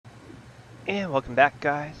And welcome back,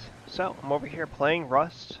 guys. So, I'm over here playing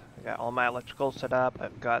Rust. I got all my electrical set up.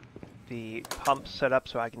 I've got the pumps set up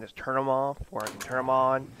so I can just turn them off or I can turn them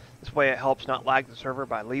on. This way it helps not lag the server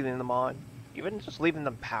by leaving them on. Even just leaving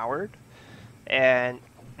them powered and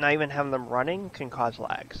not even having them running can cause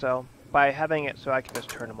lag. So, by having it so I can just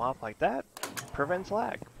turn them off like that, prevents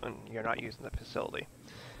lag when you're not using the facility.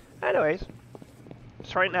 Anyways,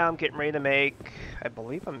 so right now I'm getting ready to make, I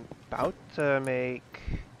believe I'm about to make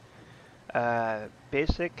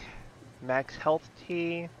basic max health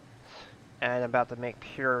tea, and I'm about to make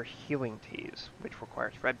pure healing teas, which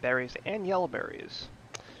requires red berries and yellow berries.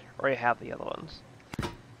 Already have the other ones.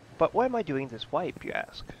 But why am I doing this wipe, you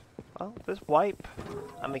ask? Well, this wipe,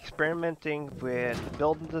 I'm experimenting with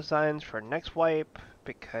building designs for next wipe,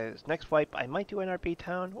 because next wipe I might do an RP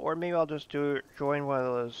town, or maybe I'll just join one of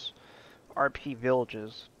those RP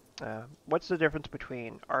villages. What's the difference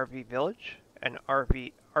between RV village and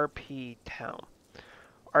RP town?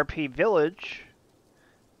 RP village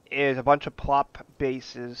is a bunch of plop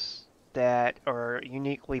bases that are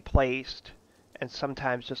uniquely placed and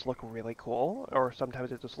sometimes just look really cool, or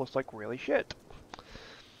sometimes it just looks like really shit.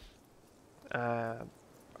 Uh,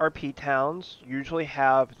 RP towns usually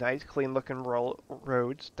have nice, clean-looking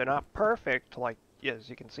roads. They're not perfect, like as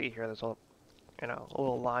you can see here. There's a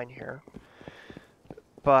little line here,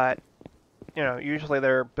 but usually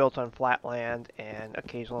they're built on flat land, and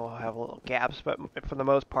occasionally will have little gaps. But for the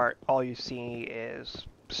most part, all you see is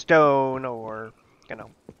stone, or you know,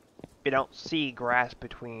 you don't see grass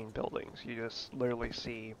between buildings. You just literally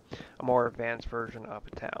see a more advanced version of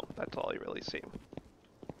a town. That's all you really see.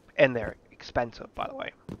 And they're expensive, by the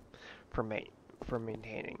way, for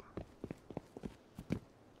maintaining.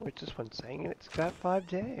 Which is one saying it's got 5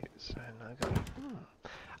 days, and I go,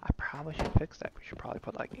 I probably should fix that. We should probably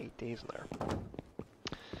put like 8 days in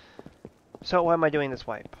there. So why am I doing this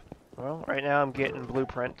wipe? Well, right now I'm getting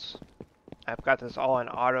blueprints. I've got this all in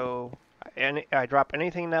auto. And I drop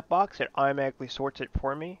anything in that box, it automatically sorts it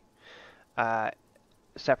for me, uh,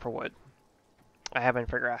 except for wood. I haven't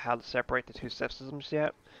figured out how to separate the two systems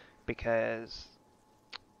yet, because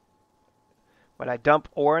when I dump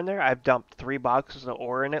ore in there, I've dumped 3 boxes of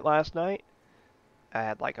ore in it last night. I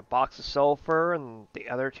had like a box of sulfur, and the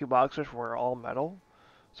other 2 boxes were all metal.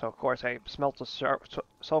 So of course I smelt the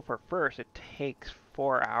sulfur first. It takes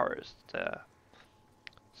 4 hours to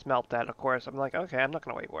smelt that. Of course, I'm like, okay, I'm not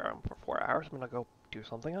gonna wait for 4 hours. I'm gonna go do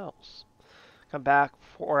something else. Come back,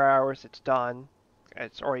 4 hours, it's done.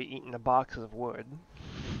 It's already eaten the boxes of wood.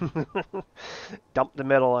 Dump the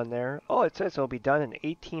metal in there. Oh, it says it'll be done in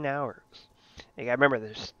 18 hours. You gotta remember,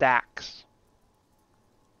 there's stacks.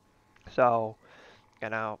 So,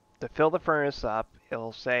 to fill the furnace up,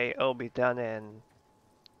 it'll say it'll be done in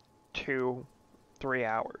 2, 3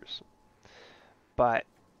 hours. But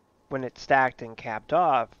when it's stacked and capped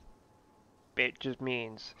off, it just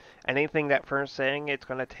means anything that furnace saying it's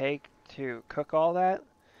going to take to cook all that,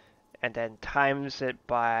 and then times it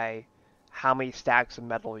by how many stacks of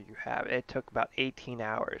metal you have. It took about 18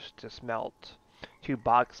 hours to smelt 2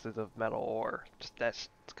 boxes of metal ore. That's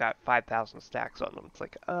it's got 5,000 stacks on them. It's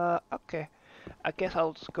like, okay. I guess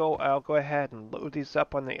I'll go ahead and load these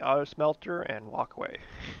up on the auto smelter and walk away.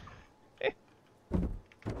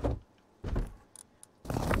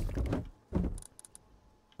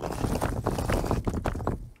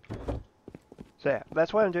 So yeah,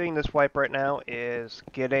 that's why I'm doing this wipe right now, is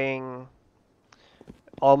getting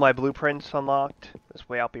all my blueprints unlocked. This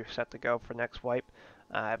way I'll be set to go for next wipe.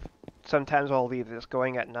 Sometimes I'll leave this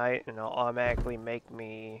going at night and it'll automatically make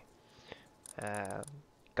me uh,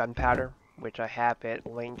 gunpowder, which I have it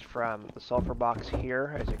linked from the sulfur box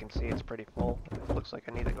here. As you can see, it's pretty full. It looks like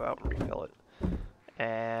I need to go out and refill it.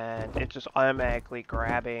 And it's just automatically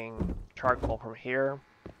grabbing charcoal from here,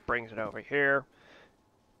 brings it over here.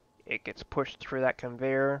 It gets pushed through that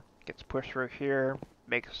conveyor, gets pushed through here,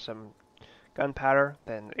 makes some gunpowder,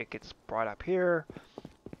 then it gets brought up here,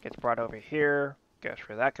 gets brought over here, goes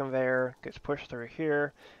through that conveyor, gets pushed through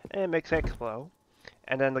here, and it makes Explo.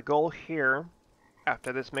 And then the goal here,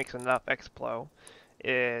 after this makes enough Explo,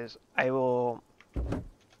 is I will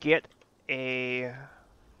get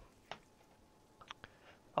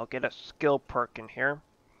I'll get a skill perk in here.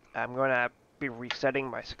 I'm going to be resetting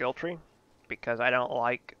my skill tree because I don't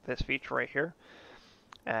like this feature right here.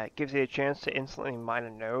 It gives you a chance to instantly mine a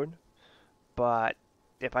node, but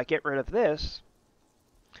if I get rid of this,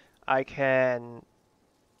 I can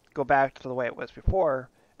go back to the way it was before,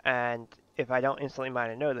 and if I don't instantly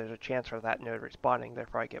mine a node, there's a chance for that node respawning,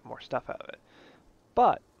 therefore I get more stuff out of it.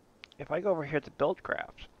 But if I go over here to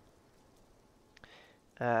Buildcraft,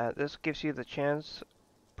 this gives you the chance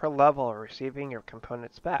per level of receiving your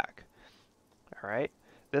components back. Alright?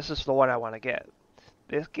 This is the one I want to get.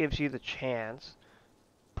 This gives you the chance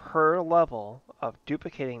per level of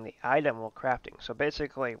duplicating the item while crafting. So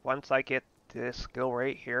basically, once I get this skill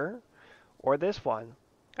right here, or this one,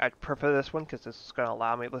 I'd prefer this one because this is going to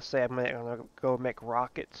allow me, let's say I'm going to go make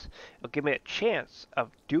rockets. It'll give me a chance of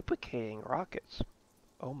duplicating rockets.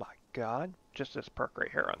 Oh my god, just this perk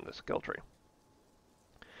right here on the skill tree.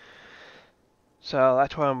 So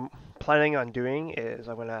that's what I'm planning on doing is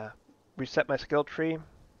I'm going to reset my skill tree.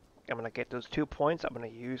 I'm going to get those 2 points. I'm going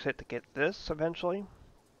to use it to get this eventually.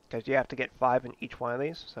 Because you have to get 5 in each one of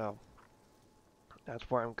these. So that's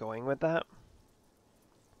where I'm going with that.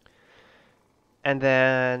 And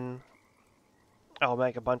then I'll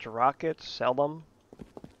make a bunch of rockets, sell them,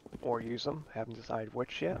 or use them. Haven't decided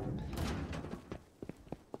which yet.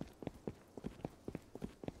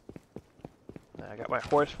 I got my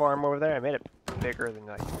horse farm over there. I made it bigger than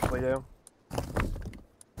I usually do.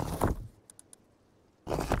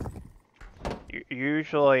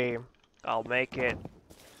 Usually, I'll make it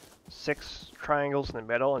 6 triangles in the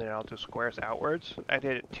middle, and then I'll do squares outwards. I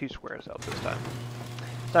did it 2 squares out this time.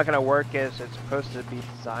 It's not going to work as it's supposed to be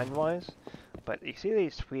design-wise, but you see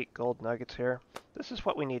these sweet gold nuggets here? This is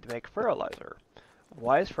what we need to make fertilizer.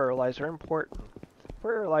 Why is fertilizer important?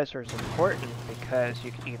 Fertilizer is important because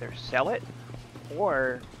you can either sell it,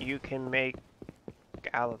 or you can make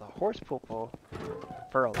out of the horse poo-poo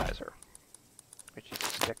fertilizer, which you can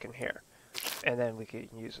stick in here. And then we can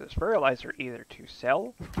use this fertilizer either to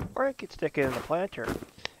sell, or I could stick it in the planter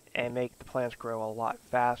and make the plants grow a lot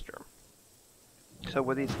faster. So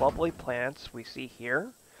with these lovely plants we see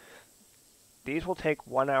here, these will take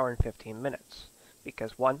 1 hour and 15 minutes.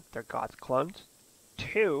 Because 1, they're God's clones.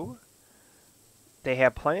 2, they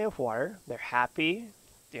have plenty of water. They're happy.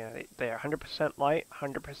 You know, they're 100% light,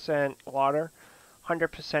 100% water,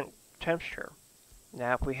 100% temperature.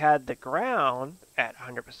 Now if we had the ground at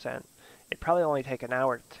 100%, it'd probably only take an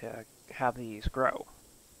hour to have these grow.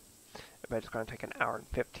 But it's going to take an hour and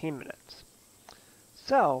 15 minutes.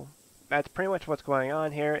 So, that's pretty much what's going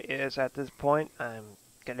on here is at this point, I'm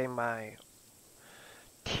getting my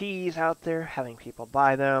teas out there, having people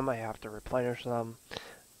buy them, I have to replenish them.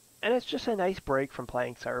 And it's just a nice break from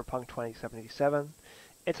playing Cyberpunk 2077.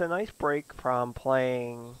 It's a nice break from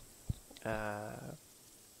playing,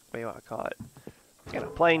 what do you want to call it? You know,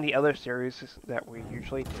 playing the other series that we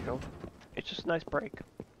usually do. It's just a nice break,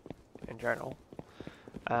 in general.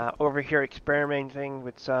 Over here experimenting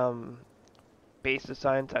with some base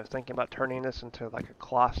designs. I was thinking about turning this into like a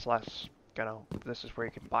cloth slash, you know, this is where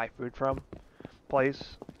you can buy food from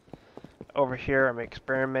place. Over here I'm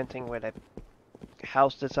experimenting with a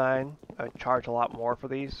house design. I would charge a lot more for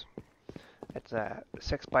these. It's a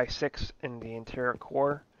 6x6 in the interior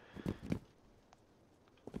core.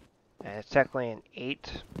 And it's technically an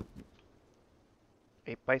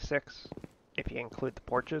 8x6 if you include the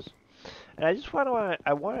porches. And I just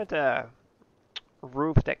wanted a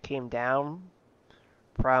roof that came down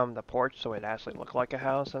from the porch so it actually looked like a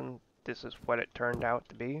house, and this is what it turned out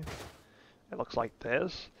to be. It looks like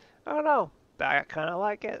this. I don't know. I kind of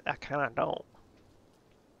like it. I kind of don't.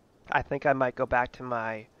 I think I might go back to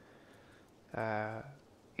my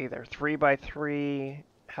either 3x3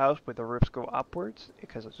 house with the roofs go upwards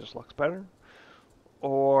because it just looks better,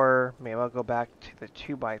 or maybe I'll go back to the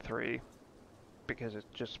 2x3 because it's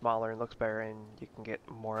just smaller and looks better and you can get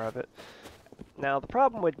more of it. Now the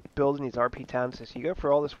problem with building these RP towns is you go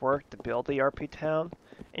for all this work to build the RP town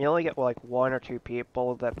and you only get like 1 or 2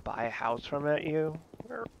 people that buy a house from you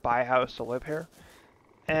or buy a house to live here,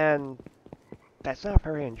 and that's not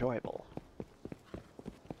very enjoyable.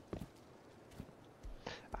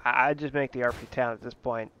 I just make the RP town at this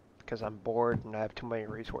point because I'm bored and I have too many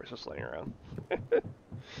resources laying around.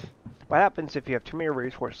 What happens if you have too many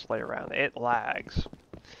resources laying around? It lags.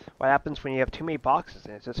 What happens when you have too many boxes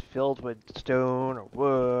and it's just filled with stone or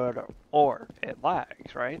wood or ore? It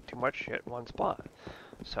lags, right? Too much shit in one spot.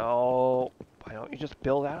 So why don't you just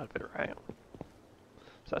build out of it, right?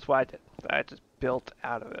 So that's what I did. I just built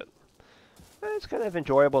out of it. It's kind of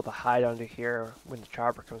enjoyable to hide under here when the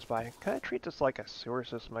chopper comes by. Kind of treat this like a sewer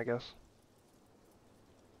system, I guess.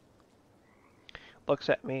 Looks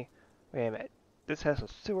at me. Wait a minute. This has a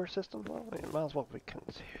sewer system? Well, it might as well be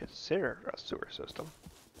considered a sewer system.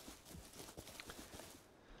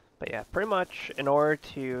 But yeah, pretty much in order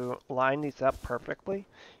to line these up perfectly,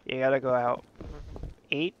 you gotta go out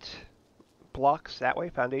 8 blocks that way,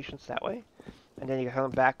 foundations that way, and then you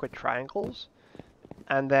come back with triangles.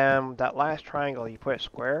 And then that last triangle, you put a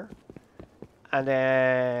square, and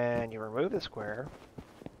then you remove the square,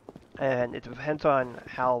 and it depends on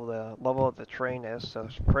how the level of the terrain is. So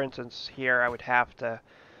for instance, here I would have to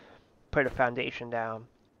put a foundation down,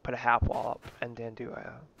 put a half wall up, and then do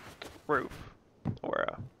a roof or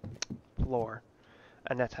a floor.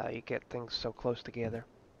 And that's how you get things so close together.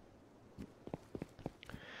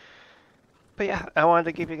 But yeah, I wanted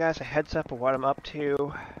to give you guys a heads up of what I'm up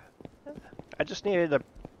to. I just needed a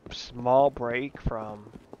small break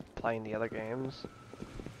from playing the other games.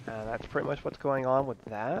 That's pretty much what's going on with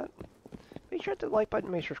that. Make sure to hit the like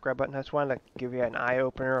button, make sure to subscribe button. I just wanted to give you an eye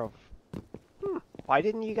opener of why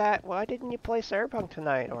didn't you play Cyberpunk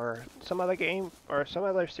tonight or some other game or some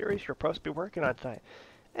other series you're supposed to be working on tonight?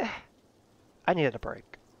 I needed a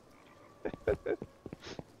break.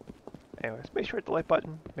 Anyways, make sure to hit the like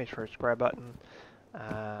button, make sure to subscribe button.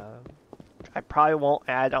 I probably won't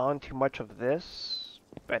add on too much of this,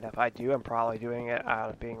 but if I do, I'm probably doing it out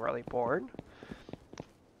of being really bored.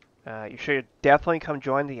 You should definitely come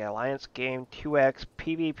join the Alliance Game 2X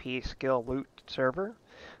PvP skill loot server.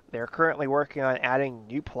 They're currently working on adding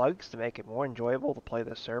new plugs to make it more enjoyable to play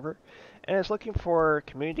this server, and is looking for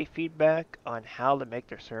community feedback on how to make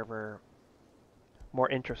their server more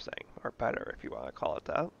interesting, or better if you want to call it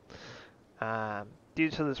that. Due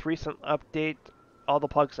to this recent update, all the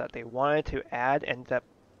plugs that they wanted to add ended up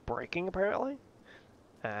breaking apparently.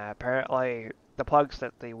 Apparently the plugs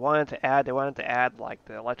that they wanted to add like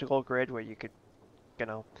the electrical grid where you could,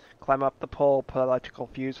 climb up the pole, put electrical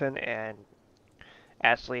fuse in, and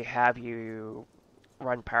actually have you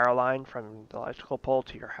run power line from the electrical pole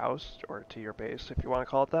to your house, or to your base if you want to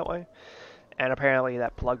call it that way. And apparently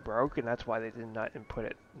that plug broke, and that's why they did not input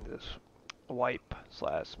it in this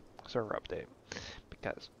wipe/server update.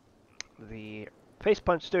 Because the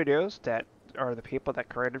Facepunch Studios, that are the people that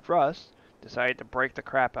created Rust, decided to break the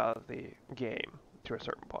crap out of the game to a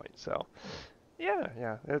certain point. So,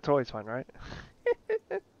 yeah, it's always fun, right?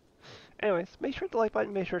 Anyways, make sure to like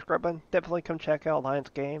button, make sure to subscribe button. Definitely come check out Alliance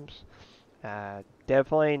Games.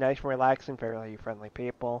 Definitely nice and relaxing, fairly friendly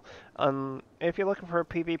people. If you're looking for a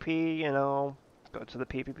PvP, go to the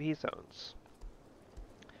PvP zones.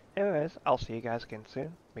 Anyways, I'll see you guys again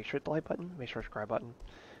soon. Make sure to like button, make sure to subscribe button,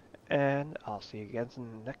 and I'll see you guys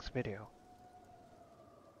in the next video.